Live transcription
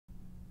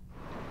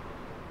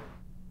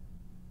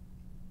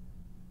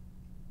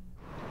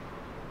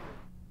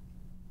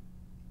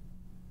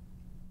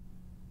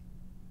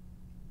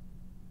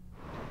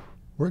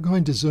We're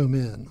going to zoom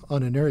in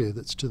on an area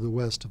that's to the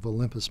west of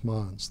Olympus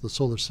Mons, the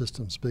solar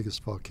system's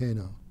biggest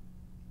volcano.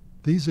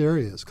 These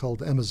areas,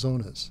 called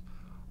Amazonas,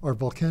 are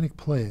volcanic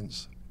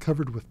plains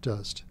covered with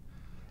dust,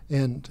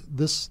 and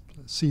this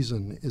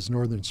season is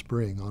northern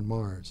spring on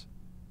Mars.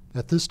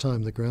 At this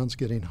time, the ground's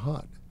getting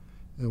hot,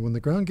 and when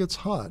the ground gets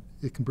hot,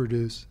 it can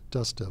produce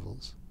dust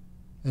devils.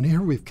 And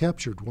here we've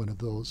captured one of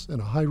those in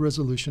a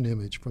high-resolution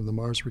image from the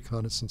Mars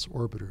Reconnaissance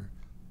Orbiter.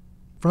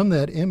 From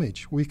that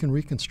image, we can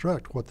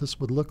reconstruct what this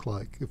would look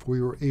like if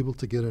we were able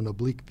to get an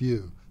oblique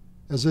view,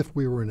 as if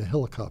we were in a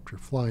helicopter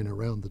flying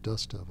around the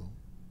dust devil.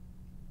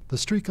 The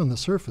streak on the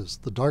surface,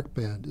 the dark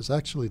band, is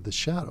actually the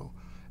shadow,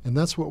 and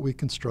that's what we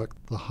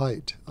construct the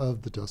height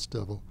of the dust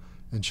devil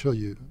and show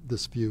you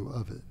this view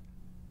of it.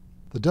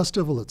 The dust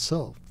devil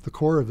itself, the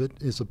core of it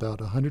is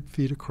about 100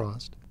 feet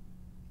across.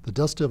 The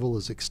dust devil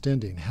is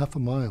extending half a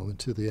mile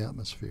into the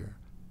atmosphere,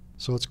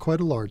 so it's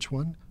quite a large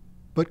one,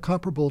 but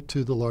comparable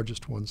to the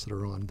largest ones that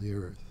are on the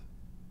Earth.